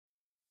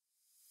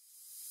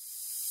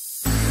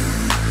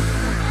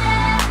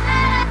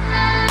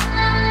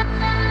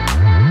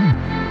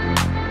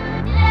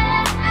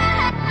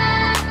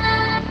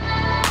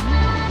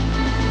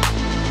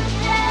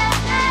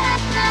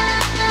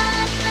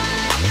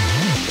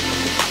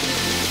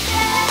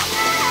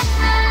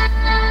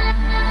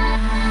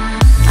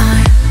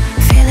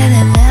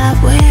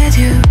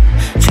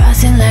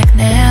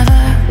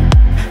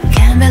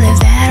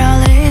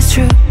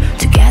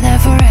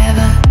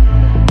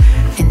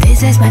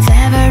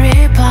my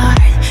favorite part.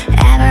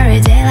 Every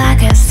day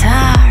like a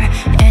star,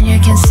 and you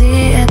can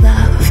see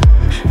above.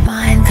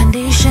 My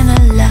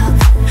unconditional love,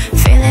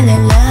 feeling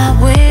in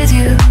love with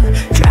you,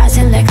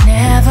 trusting like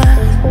never.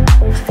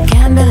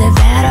 Can't believe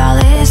that all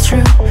is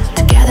true,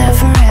 together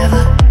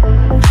forever.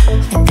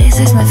 And this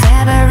is my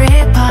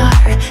favorite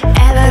part.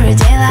 Every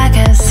day like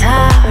a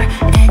star,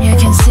 and you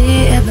can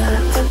see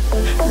above.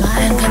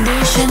 My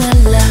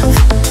unconditional love.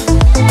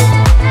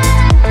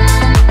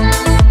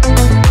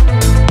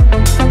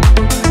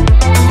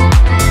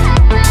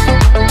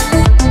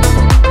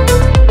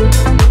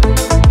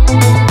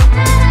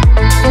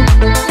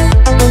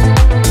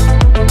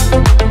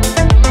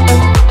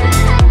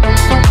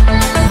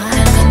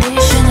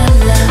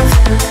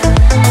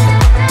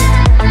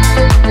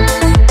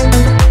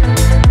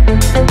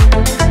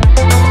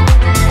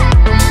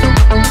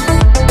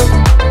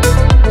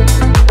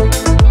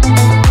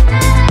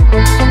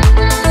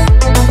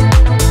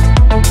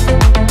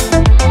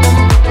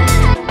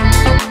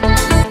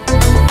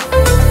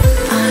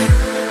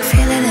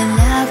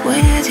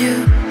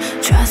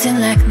 Trusting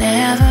like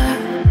never.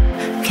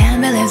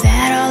 Can't believe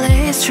that all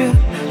is true,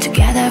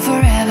 together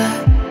forever.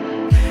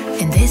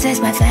 And this is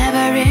my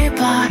favorite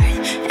part.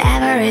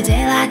 Every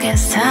day like a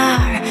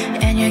star,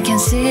 and you can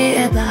see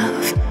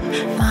above.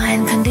 My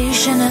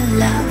unconditional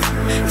love,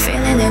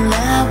 feeling in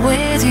love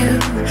with you,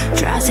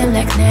 trusting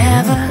like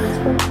never.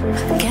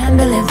 Can't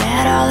believe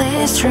that all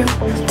is true,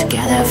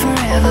 together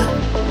forever.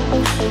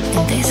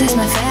 And this is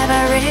my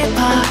favorite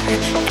part.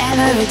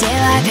 Every day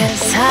like a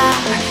star,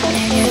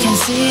 and you can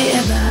see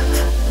above.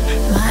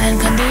 My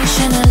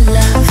unconditional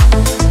love.